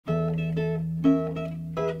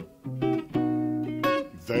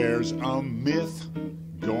There's a myth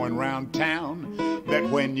going round town that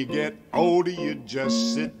when you get older you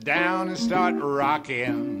just sit down and start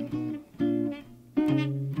rocking.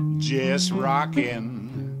 Just rocking.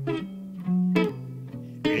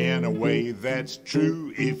 In a way that's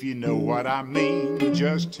true, if you know what I mean.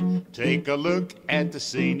 Just take a look at the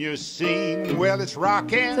senior scene. Well, it's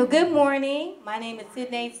rocking. So good morning. My name is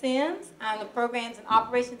Sydney Sims. I'm the Programs and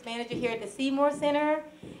Operations Manager here at the Seymour Center.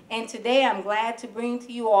 And today I'm glad to bring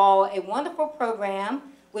to you all a wonderful program,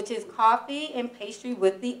 which is Coffee and Pastry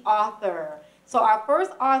with the Author. So our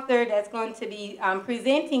first author that's going to be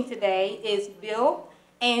presenting today is Bill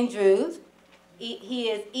Andrews. He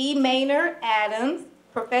is E. Maynard Adams,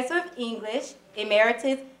 Professor of English,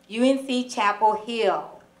 Emeritus, UNC Chapel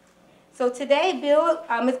Hill. So today, Bill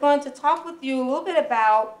is going to talk with you a little bit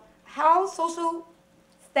about how social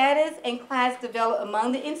status and class developed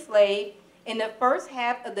among the enslaved in the first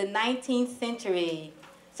half of the 19th century.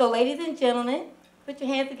 So ladies and gentlemen, put your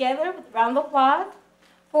hands together with a round of applause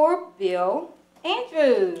for Bill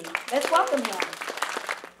Andrews. Let's welcome him.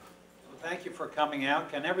 Well, thank you for coming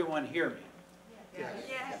out. Can everyone hear me? Yes.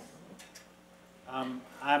 Yes.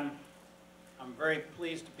 I'm very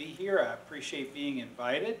pleased to be here. I appreciate being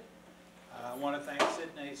invited. I want to thank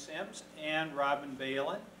Sydney Sims and Robin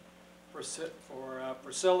Balin for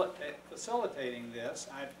facilitating this.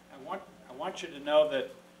 I want you to know that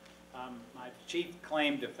my chief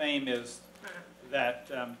claim to fame is that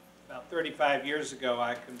about 35 years ago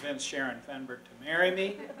I convinced Sharon Fenberg to marry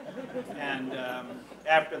me, and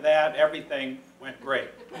after that everything went great.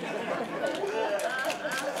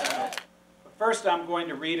 First, I'm going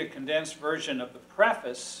to read a condensed version of the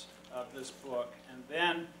preface of this book, and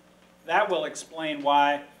then that will explain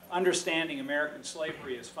why understanding American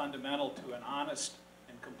slavery is fundamental to an honest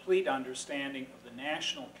and complete understanding of the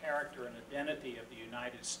national character and identity of the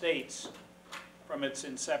United States from its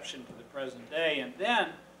inception to the present day. And then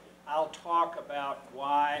I'll talk about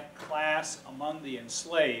why class among the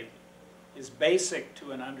enslaved is basic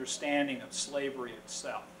to an understanding of slavery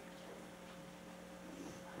itself.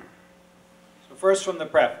 First, from the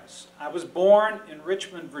preface. I was born in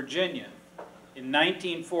Richmond, Virginia in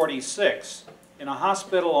 1946 in a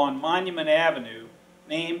hospital on Monument Avenue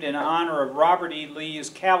named in honor of Robert E. Lee's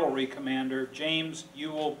cavalry commander, James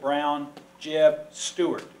Ewell Brown Jeb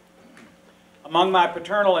Stuart. Among my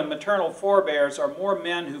paternal and maternal forebears are more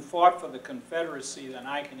men who fought for the Confederacy than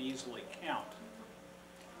I can easily count.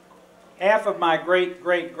 Half of my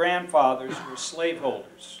great-great-grandfathers were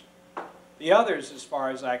slaveholders. The others, as far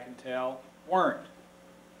as I can tell, weren't.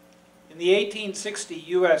 In the 1860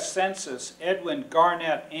 U.S. Census, Edwin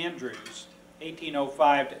Garnett Andrews,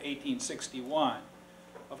 1805 to 1861,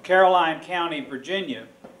 of Caroline County, Virginia,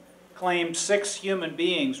 claimed 6 human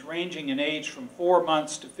beings ranging in age from 4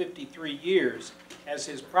 months to 53 years as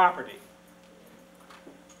his property.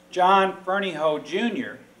 John Fernyhough,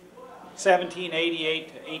 Jr., 1788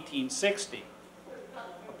 to 1860,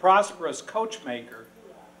 a prosperous coachmaker,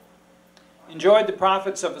 enjoyed the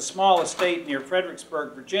profits of a small estate near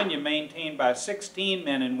Fredericksburg, Virginia, maintained by 16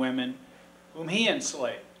 men and women whom he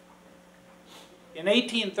enslaved. In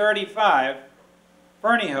 1835,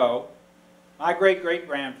 Fernyhough, my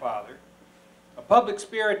great-great-grandfather, a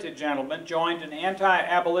public-spirited gentleman, joined an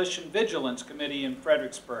anti-abolition vigilance committee in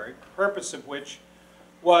Fredericksburg, the purpose of which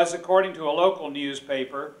was, according to a local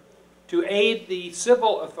newspaper, to aid the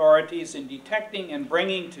civil authorities in detecting and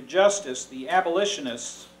bringing to justice the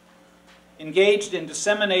abolitionists engaged in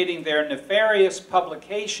disseminating their nefarious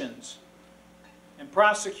publications and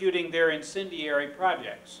prosecuting their incendiary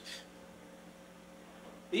projects.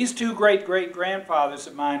 These 2 great-great-grandfathers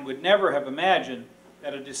of mine would never have imagined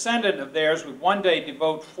that a descendant of theirs would one day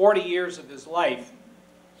devote 40 years of his life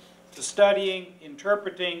to studying,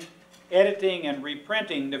 interpreting, editing, and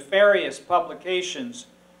reprinting nefarious publications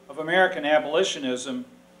of American abolitionism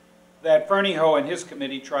that Fernyhough and his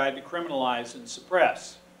committee tried to criminalize and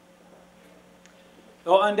suppress.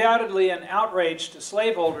 Though undoubtedly an outrage to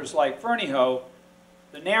slaveholders like Fernyhough,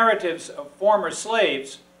 the narratives of former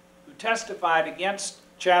slaves who testified against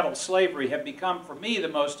chattel slavery have become, for me, the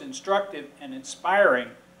most instructive and inspiring,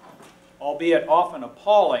 albeit often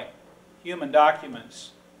appalling, human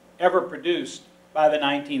documents ever produced by the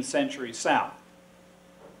 19th century South.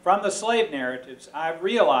 From the slave narratives, I've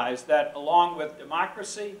realized that along with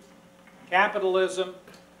democracy, capitalism,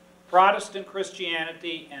 Protestant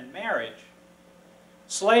Christianity, and marriage,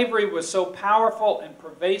 slavery was so powerful and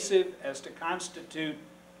pervasive as to constitute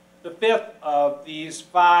the 5th of these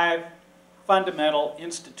 5 fundamental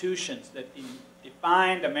institutions that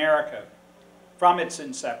defined America from its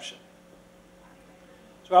inception.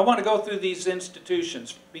 So I want to go through these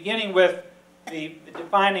institutions, beginning with the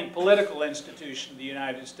defining political institution of the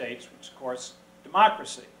United States, which is, of course,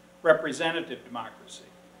 democracy, representative democracy.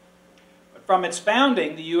 But from its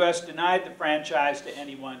founding, the U.S. denied the franchise to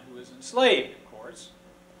anyone who was enslaved, of course,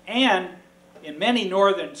 and in many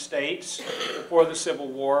northern states before the Civil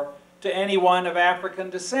War, to anyone of African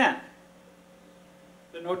descent.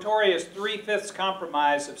 The notorious Three-Fifths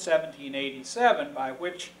Compromise of 1787, by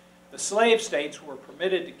which the slave states were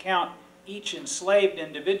permitted to count each enslaved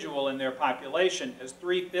individual in their population as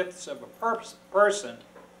 3/5 of a person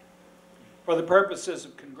for the purposes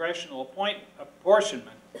of congressional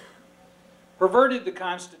apportionment, perverted the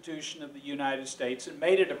Constitution of the United States and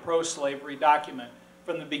made it a pro-slavery document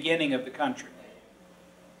from the beginning of the country.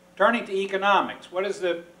 Turning to economics, what is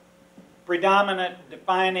the predominant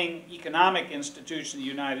defining economic institution of the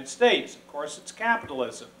United States? Of course, it's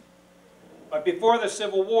capitalism. But before the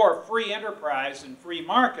Civil War, free enterprise and free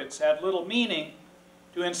markets had little meaning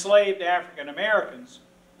to enslaved African Americans,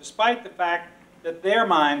 despite the fact that their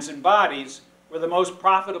minds and bodies were the most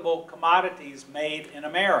profitable commodities made in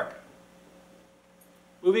America.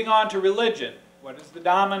 Moving on to religion, what is the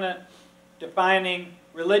dominant defining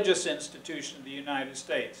religious institution of the United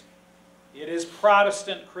States? It is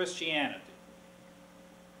Protestant Christianity.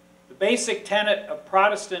 The basic tenet of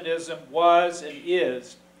Protestantism was and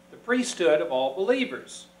is the priesthood of all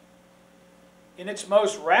believers. In its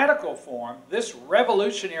most radical form, this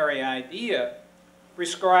revolutionary idea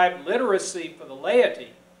prescribed literacy for the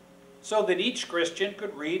laity so that each Christian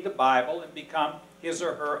could read the Bible and become his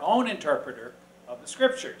or her own interpreter of the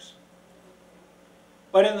Scriptures.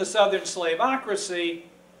 But in the Southern slavocracy,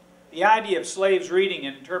 the idea of slaves reading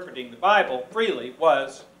and interpreting the Bible freely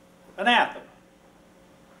was anathema.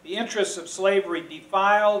 The interests of slavery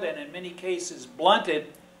defiled and in many cases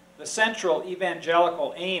blunted the central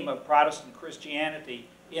evangelical aim of Protestant Christianity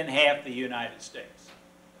in half the United States.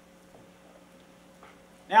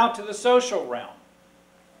 Now to the social realm.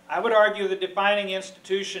 I would argue the defining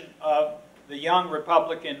institution of the young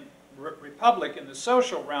republic in the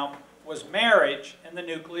social realm was marriage and the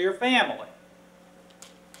nuclear family.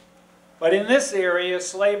 But in this area,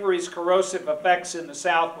 slavery's corrosive effects in the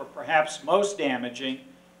South were perhaps most damaging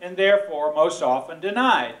and therefore most often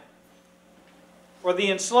denied. For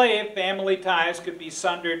the enslaved, family ties could be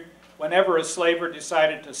sundered whenever a slaver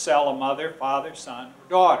decided to sell a mother, father, son, or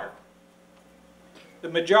daughter. The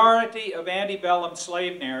majority of antebellum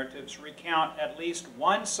slave narratives recount at least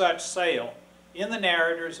one such sale in the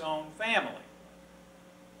narrator's own family.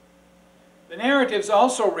 The narratives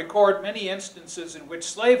also record many instances in which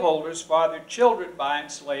slaveholders fathered children by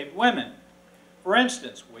enslaved women. For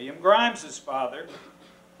instance, William Grimes's father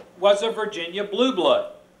was a Virginia blue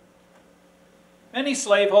blood. Many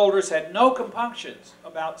slaveholders had no compunctions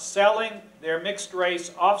about selling their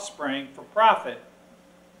mixed-race offspring for profit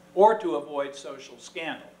or to avoid social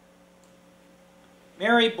scandal.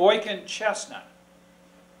 Mary Boykin Chestnut,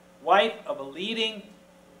 wife of a leading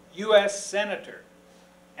U.S. senator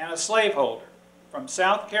and a slaveholder from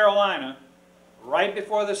South Carolina, right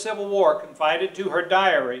before the Civil War, confided to her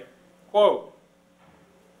diary, quote,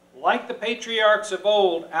 "Like the patriarchs of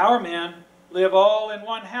old, our men live all in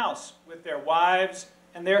one house with their wives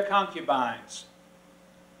and their concubines.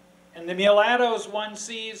 And the mulattoes one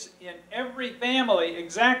sees in every family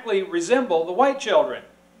exactly resemble the white children.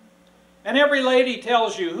 And every lady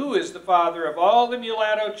tells you who is the father of all the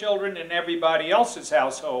mulatto children in everybody else's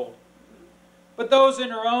household. But those in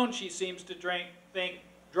her own she seems to think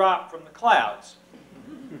drop from the clouds,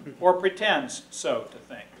 or pretends so to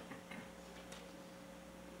think."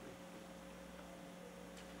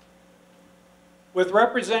 With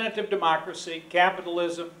representative democracy,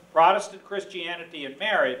 capitalism, Protestant Christianity, and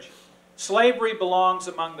marriage, slavery belongs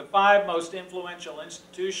among the 5 most influential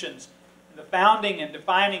institutions in the founding and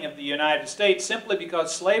defining of the United States, simply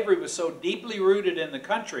because slavery was so deeply rooted in the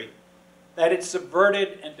country that it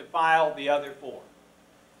subverted and defiled the other 4.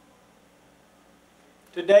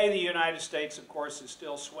 Today, the United States, of course, is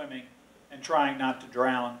still swimming and trying not to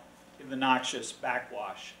drown in the noxious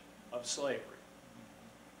backwash of slavery.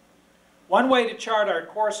 One way to chart our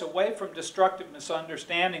course away from destructive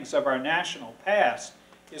misunderstandings of our national past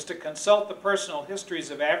is to consult the personal histories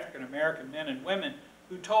of African American men and women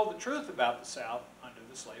who told the truth about the South under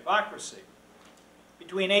the slavocracy.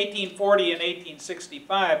 Between 1840 and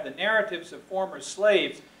 1865, the narratives of former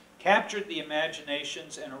slaves captured the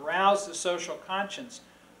imaginations and aroused the social conscience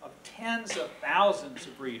of tens of thousands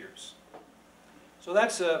of readers. So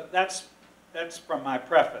that's from my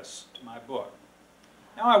preface to my book.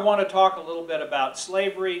 Now I want to talk a little bit about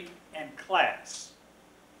slavery and class.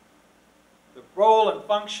 The role and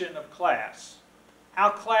function of class. How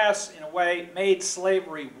class, in a way, made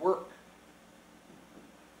slavery work.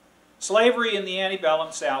 Slavery in the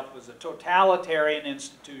antebellum South was a totalitarian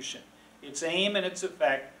institution. Its aim and its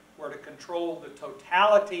effect were to control the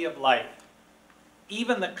totality of life,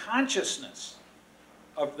 even the consciousness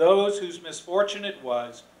of those whose misfortune it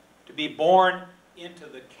was to be born into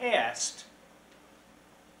the caste,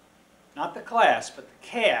 not the class, but the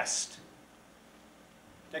caste,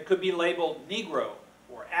 that could be labeled Negro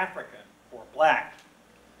or African or black.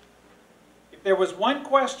 If there was one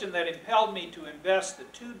question that impelled me to invest the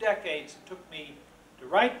 2 decades it took me to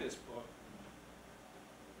write this book,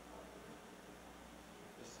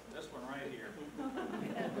 this one right here,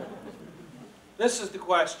 this is the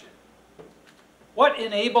question. What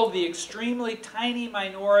enabled the extremely tiny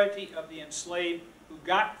minority of the enslaved who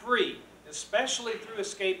got free, especially through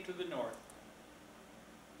escape to the North?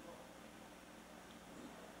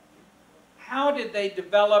 How did they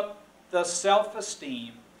develop the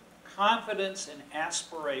self-esteem, confidence, and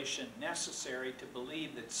aspiration necessary to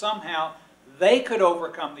believe that somehow they could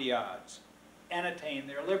overcome the odds and attain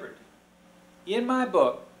their liberty? In my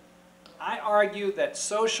book, I argue that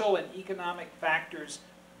social and economic factors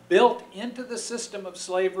built into the system of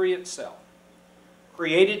slavery itself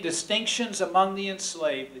created distinctions among the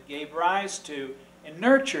enslaved that gave rise to and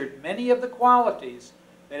nurtured many of the qualities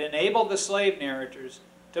that enabled the slave narrators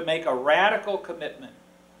to make a radical commitment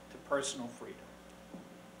to personal freedom.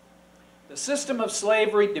 The system of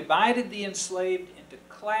slavery divided the enslaved into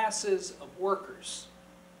classes of workers,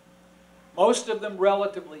 most of them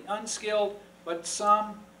relatively unskilled, but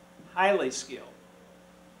some highly skilled.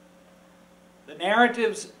 The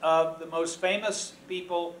narratives of the most famous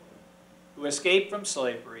people who escaped from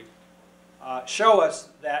slavery show us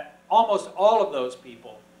that almost all of those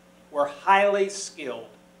people were highly skilled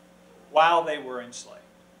while they were enslaved.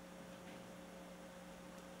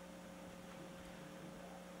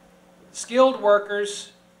 Skilled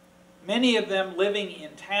workers, many of them living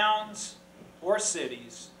in towns or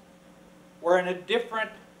cities, were in a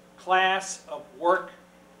different class of work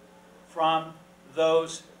from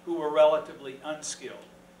those who were relatively unskilled.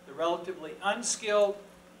 The relatively unskilled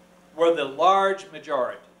were the large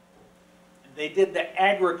majority. And they did the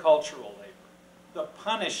agricultural labor, the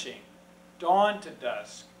punishing, dawn to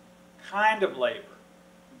dusk kind of labor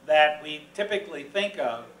that we typically think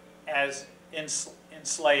of as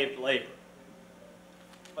enslaved labor.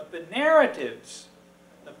 But the narratives,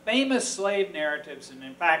 the famous slave narratives, and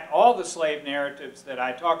in fact all the slave narratives that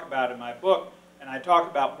I talk about in my book, and I talk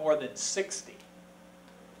about more than 60,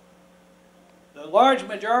 the large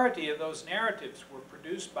majority of those narratives were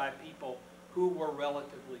produced by people who were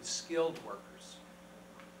relatively skilled workers.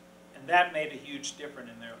 And that made a huge difference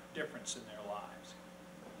in their lives.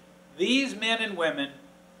 These men and women,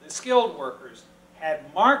 the skilled workers,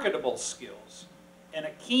 had marketable skills and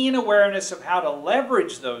a keen awareness of how to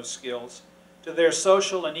leverage those skills to their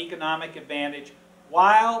social and economic advantage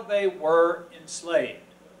while they were enslaved.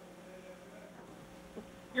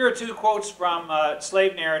 Here are 2 quotes from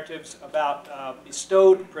slave narratives about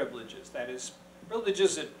bestowed privileges. That is,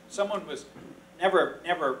 privileges that someone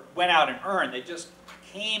never went out and earned. They just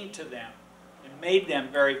came to them and made them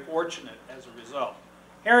very fortunate as a result.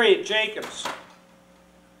 Harriet Jacobs,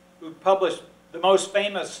 who published the most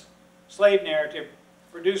famous slave narrative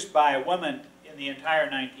produced by a woman in the entire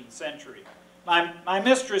 19th century. My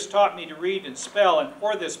mistress taught me to read and spell, and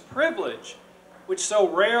for this privilege, which so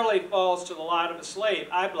rarely falls to the lot of a slave,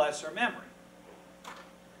 I bless her memory.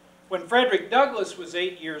 When Frederick Douglass was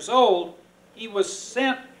 8 years old, he was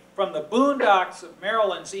sent from the boondocks of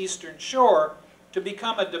Maryland's eastern shore to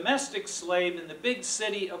become a domestic slave in the big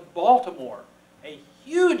city of Baltimore, a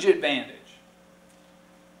huge advantage.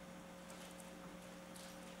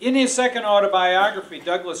 In his second autobiography,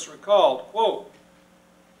 Douglass recalled, quote,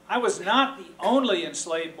 "I was not the only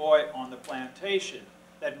enslaved boy on the plantation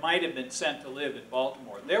that might have been sent to live in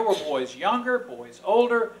Baltimore. There were boys younger, boys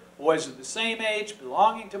older, boys of the same age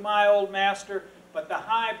belonging to my old master, but the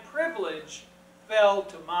high privilege fell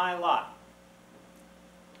to my lot."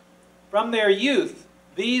 From their youth,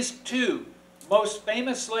 these 2 most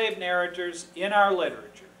famous slave narrators in our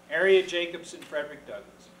literature, Harriet Jacobs and Frederick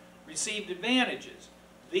Douglass, received advantages.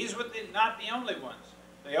 These were not the only ones.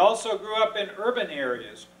 They also grew up in urban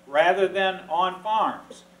areas rather than on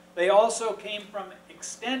farms. They also came from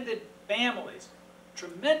extended families,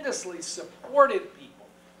 tremendously supportive people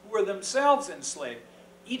who were themselves enslaved.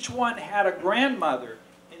 Each one had a grandmother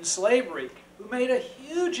in slavery who made a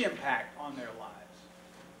huge impact on their lives.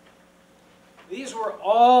 These were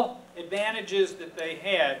all advantages that they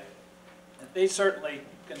had that they certainly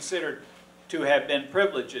considered to have been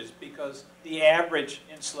privileges, because the average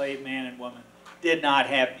enslaved man and woman did not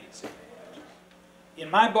have these advantages. In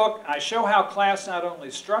my book, I show how class not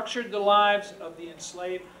only structured the lives of the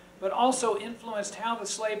enslaved, but also influenced how the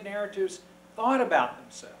slave narratives thought about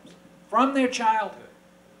themselves from their childhood,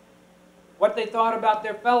 what they thought about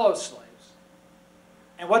their fellow slaves,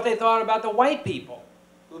 and what they thought about the white people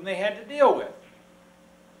whom they had to deal with.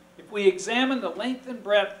 If we examine the length and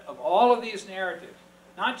breadth of all of these narratives,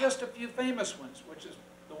 not just a few famous ones, which is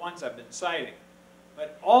the ones I've been citing,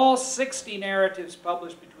 but all 60 narratives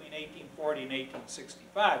published between 1840 and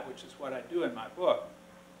 1865, which is what I do in my book,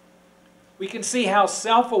 we can see how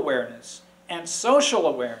self-awareness and social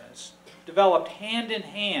awareness developed hand in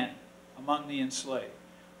hand among the enslaved.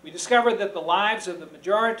 We discovered that the lives of the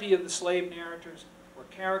majority of the slave narrators were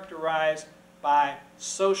characterized by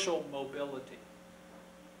social mobility.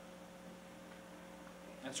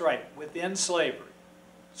 That's right, within slavery,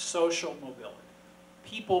 social mobility.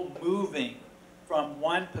 People moving from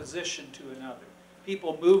one position to another.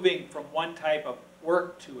 People moving from one type of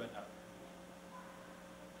work to another.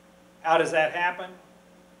 How does that happen?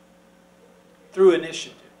 Through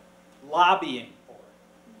initiative, lobbying for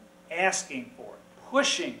it, asking for it,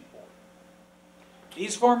 pushing for it.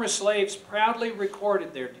 These former slaves proudly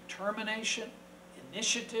recorded their determination,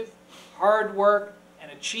 initiative, hard work,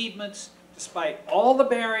 and achievements despite all the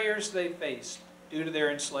barriers they faced due to their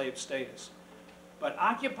enslaved status. But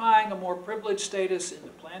occupying a more privileged status in the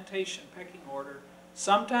plantation pecking order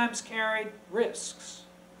sometimes carried risks.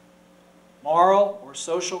 Moral or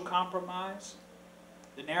social compromise,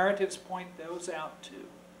 the narratives point those out too.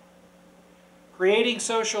 Creating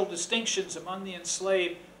social distinctions among the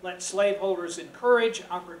enslaved let slaveholders encourage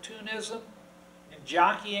opportunism and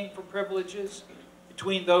jockeying for privileges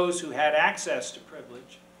between those who had access to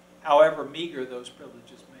privilege, however meager those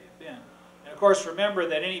privileges may have been. And of course, remember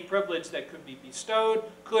that any privilege that could be bestowed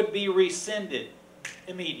could be rescinded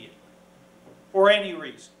immediately, for any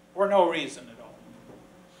reason, for no reason at all.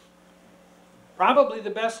 Probably the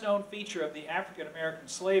best known feature of the African American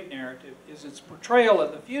slave narrative is its portrayal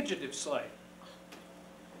of the fugitive slave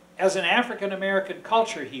as an African American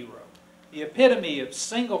culture hero, the epitome of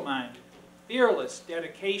single-minded, fearless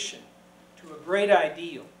dedication to a great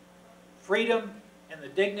ideal, freedom and the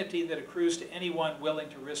dignity that accrues to anyone willing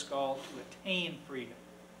to risk all to attain freedom.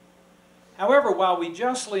 However, while we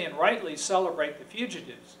justly and rightly celebrate the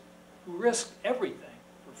fugitives who risked everything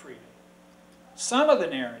for freedom, some of the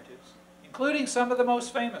narratives, including some of the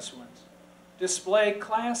most famous ones, display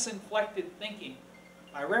class-inflected thinking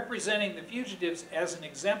by representing the fugitives as an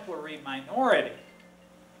exemplary minority.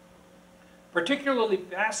 Particularly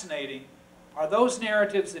fascinating are those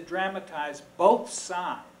narratives that dramatize both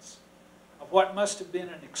sides of what must have been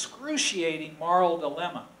an excruciating moral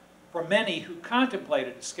dilemma for many who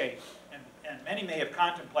contemplated escape, and many may have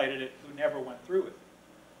contemplated it who never went through it.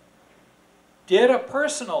 Did a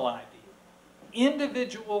personal ideal,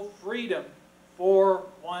 individual freedom for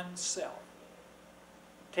oneself,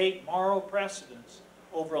 take moral precedence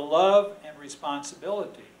over love and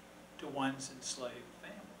responsibility to one's enslaved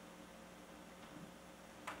family?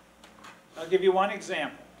 I'll give you one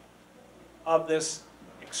example of this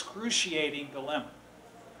excruciating dilemma.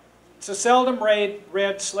 It's a seldom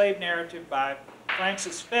read slave narrative by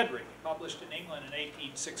Francis Frederick, published in England in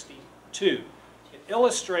 1862. It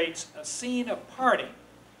illustrates a scene of parting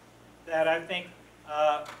that I think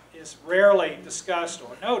is rarely discussed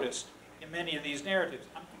or noticed in many of these narratives.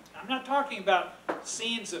 I'm not talking about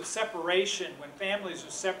scenes of separation when families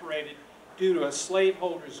are separated due to a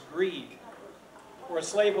slaveholder's greed, or a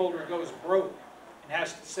slaveholder goes broke and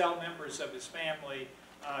has to sell members of his family,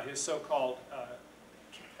 his so-called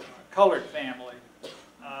colored family,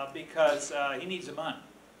 because he needs the money.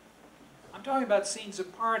 I'm talking about scenes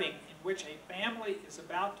of parting in which a family is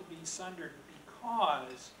about to be sundered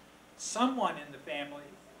because someone in the family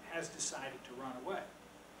has decided to run away.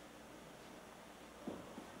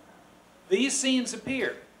 These scenes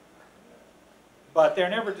appear, but they're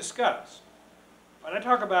never discussed. But I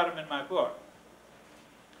talk about them in my book.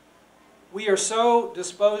 We are so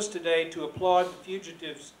disposed today to applaud the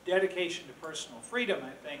fugitives' dedication to personal freedom,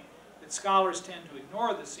 I think, that scholars tend to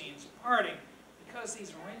ignore the scenes of parting because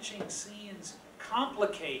these wrenching scenes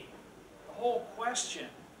complicate the whole question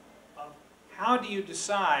of how do you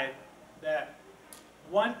decide that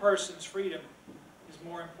one person's freedom is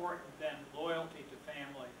more important than loyalty to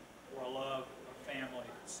family or love of family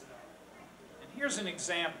itself. And here's an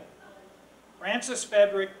example. Francis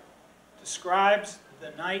Frederick describes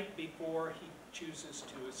the night before he chooses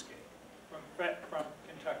to escape from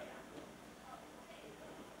Kentucky.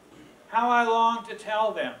 How I long to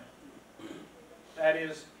tell them, that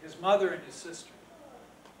is, his mother and his sister,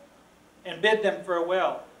 and bid them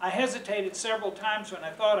farewell. I hesitated several times when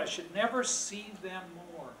I thought I should never see them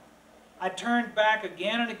more. I turned back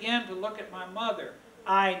again and again to look at my mother.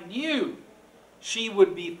 I knew she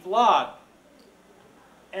would be flogged,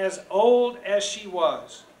 as old as she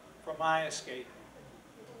was, for my escape.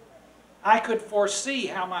 I could foresee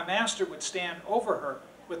how my master would stand over her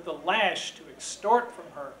with the lash to extort from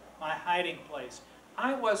her my hiding place.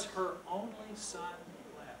 I was her only son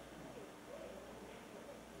left.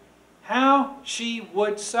 How she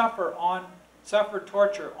would suffer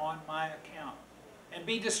torture on my account, and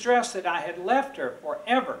be distressed that I had left her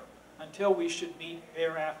forever until we should meet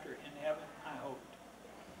hereafter in heaven, I hoped.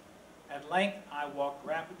 At length I walked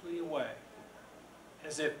rapidly away,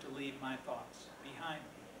 as if to leave my thoughts behind me.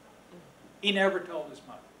 He never told his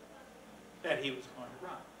mother that he was going to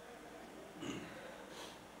run.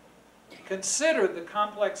 Consider the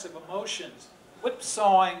complex of emotions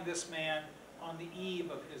whipsawing this man on the eve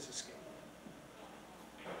of his escape.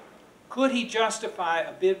 Could he justify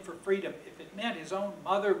a bid for freedom if it meant his own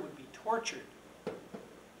mother would be tortured?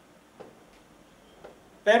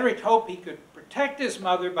 Frederick hoped he could protect his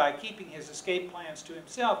mother by keeping his escape plans to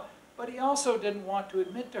himself, but he also didn't want to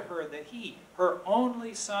admit to her that he, her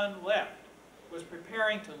only son left, was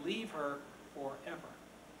preparing to leave her forever.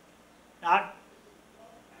 Not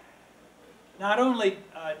only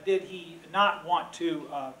did he not want to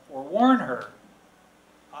forewarn her,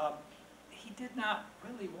 he did not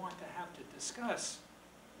really want to have to discuss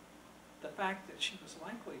the fact that she was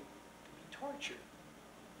likely to be tortured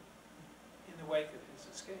in the wake of his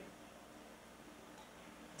escape.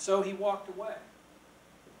 So he walked away.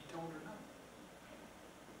 He told her no.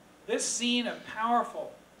 This scene of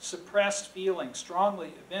powerful, suppressed feeling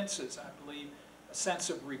strongly evinces, I believe, a sense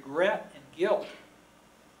of regret and guilt.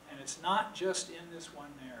 And it's not just in this one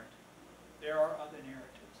narrative. There are other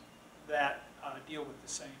narratives that deal with the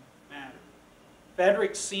same matter.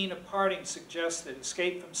 Frederick's scene of parting suggests that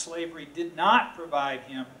escape from slavery did not provide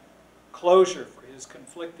him closure for his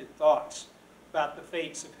conflicted thoughts about the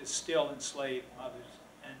fates of his still enslaved mothers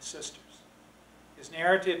and sisters. His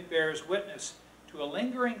narrative bears witness to a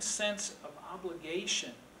lingering sense of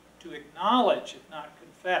obligation to acknowledge, if not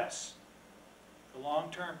confess, the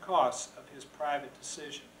long-term costs of his private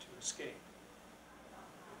decision to escape.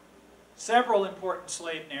 Several important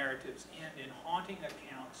slave narratives end in haunting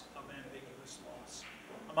accounts of ambiguous loss.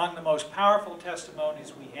 Among the most powerful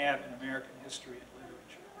testimonies we have in American history and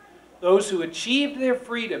literature, those who achieved their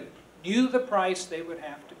freedom knew the price they would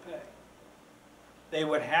have to pay. They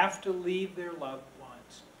would have to leave their loved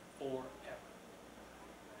ones forever.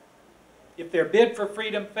 If their bid for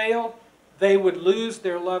freedom failed, they would lose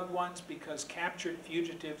their loved ones because captured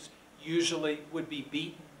fugitives usually would be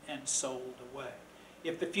beaten and sold away.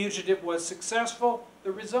 If the fugitive was successful,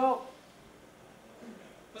 the result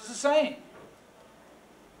was the same.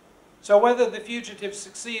 So whether the fugitive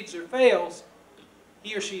succeeds or fails,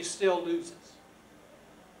 he or she still loses.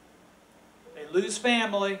 They lose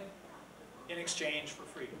family in exchange for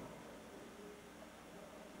freedom.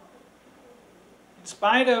 In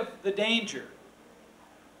spite of the danger,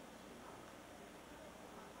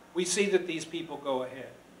 we see that these people go ahead.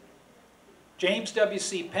 James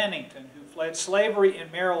W.C. Pennington, who fled slavery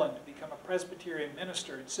in Maryland to become a Presbyterian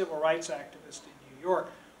minister and civil rights activist in New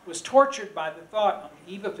York, was tortured by the thought on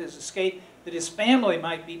the eve of his escape that his family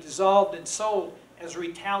might be dissolved and sold as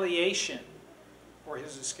retaliation for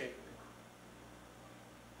his escape.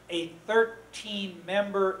 A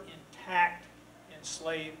 13-member intact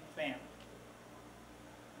enslaved family.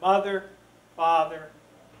 Mother, father,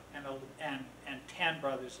 and 10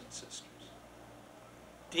 brothers and sisters.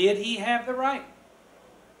 Did he have the right?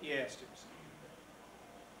 He asked himself.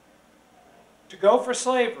 To go for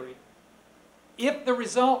slavery, if the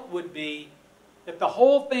result would be that the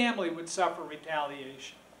whole family would suffer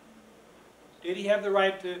retaliation. Did he have the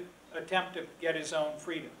right to attempt to get his own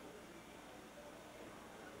freedom?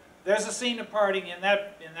 There's a scene of parting in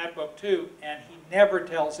that book too, and he never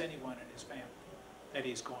tells anyone in his family that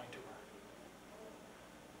he's going to run.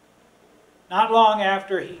 Not long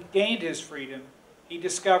after he gained his freedom, he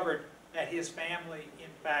discovered that his family,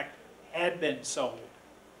 in fact, had been sold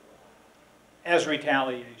as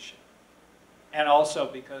retaliation. And also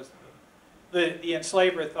because the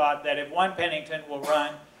enslaver thought that if one Pennington will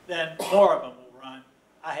run, then more of them will run.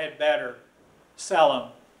 I had better sell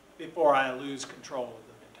them before I lose control of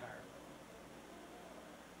them entirely.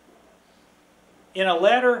 In a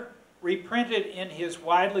letter reprinted in his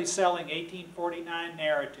widely selling 1849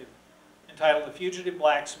 narrative entitled The Fugitive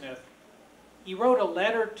Blacksmith, he wrote a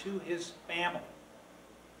letter to his family.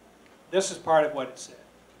 This is part of what it said.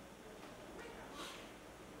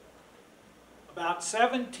 About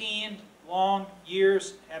 17 long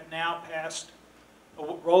years have now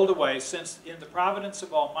rolled away since in the providence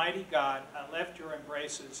of Almighty God I left your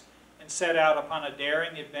embraces and set out upon a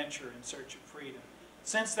daring adventure in search of freedom.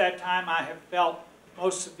 Since that time I have felt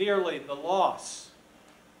most severely the loss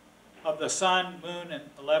of the sun, moon, and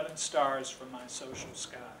 11 stars from my social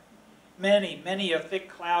sky. Many, many a thick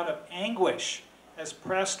cloud of anguish has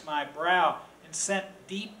pressed my brow and sent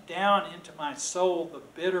deep down into my soul the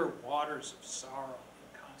bitter waters of sorrow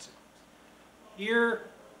and consequence. Hear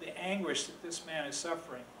the anguish that this man is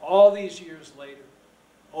suffering all these years later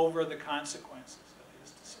over the consequences of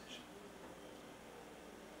his decision.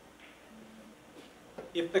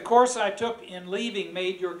 If the course I took in leaving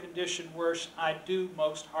made your condition worse, I do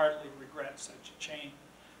most heartily regret such a change.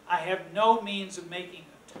 I have no means of making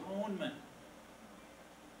atonement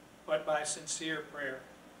but by sincere prayer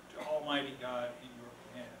to Almighty God in your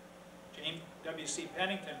behalf. James W.C.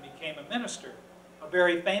 Pennington became a minister, a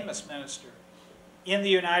very famous minister, in the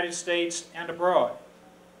United States and abroad.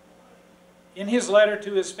 In his letter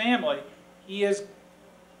to his family, he is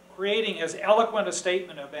creating as eloquent a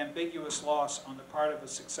statement of ambiguous loss on the part of a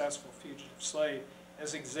successful fugitive slave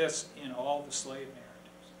as exists in all the slave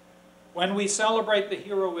narratives. When we celebrate the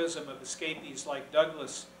heroism of escapees like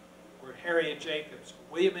Douglas or Harriet Jacobs,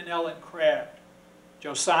 William and Ellen Crabb,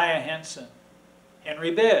 Josiah Henson,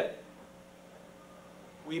 Henry Bidd,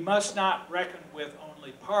 we must not reckon with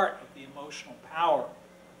only part of the emotional power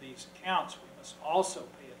of these accounts. We must also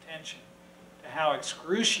pay attention to how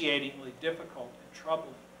excruciatingly difficult and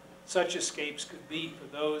troubling such escapes could be for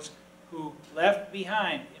those who left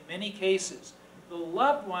behind, in many cases, the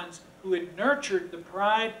loved ones who had nurtured the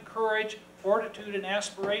pride, courage, fortitude, and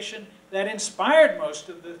aspiration that inspired most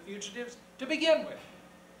of the fugitives to begin with.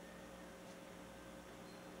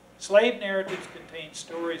 Slave narratives contain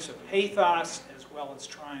stories of pathos as well as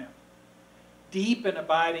triumph, deep and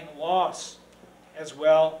abiding loss as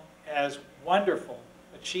well as wonderful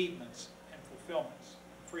achievements and fulfillments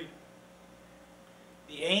and freedom.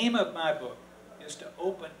 The aim of my book is to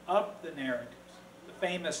open up the narratives, the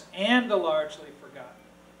famous and the largely forgotten,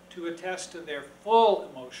 to attest to their full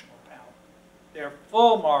emotional power, their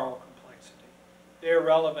full moral complexity, their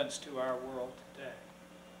relevance to our world today.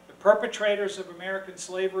 The perpetrators of American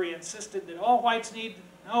slavery insisted that all whites needed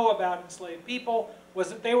to know about enslaved people was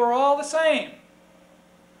that they were all the same.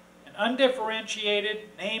 An undifferentiated,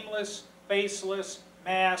 nameless, faceless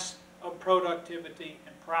mass of productivity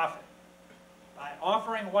and profit. By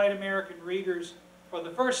offering white American readers for the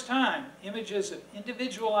first time images of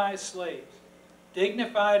individualized slaves,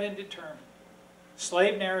 dignified and determined,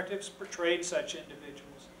 slave narratives portrayed such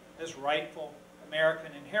individuals as rightful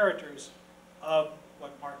American inheritors of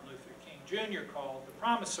what Martin Luther King Jr. called the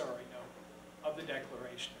promissory note of the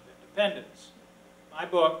Declaration of Independence. My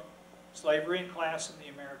book, Slavery and Class in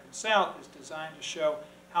the American South, is designed to show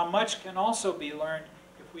how much can also be learned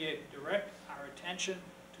if we direct our attention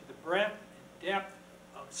to the breadth and depth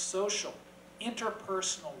of social,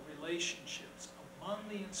 interpersonal relationships among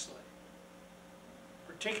the enslaved,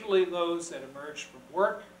 particularly those that emerged from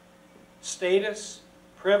work, status,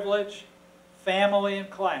 privilege, family, and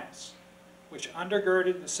class, which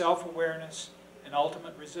undergirded the self-awareness and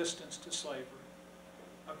ultimate resistance to slavery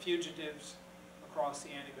of fugitives across the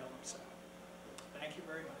antebellum South. Thank you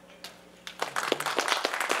very much.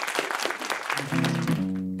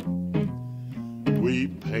 We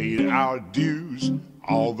paid our dues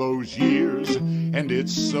all those years, and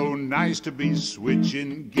it's so nice to be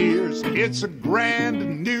switching gears. It's a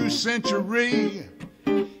grand new century,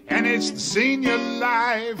 and it's the senior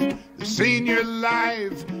life, the senior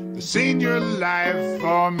life, the senior life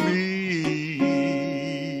for me.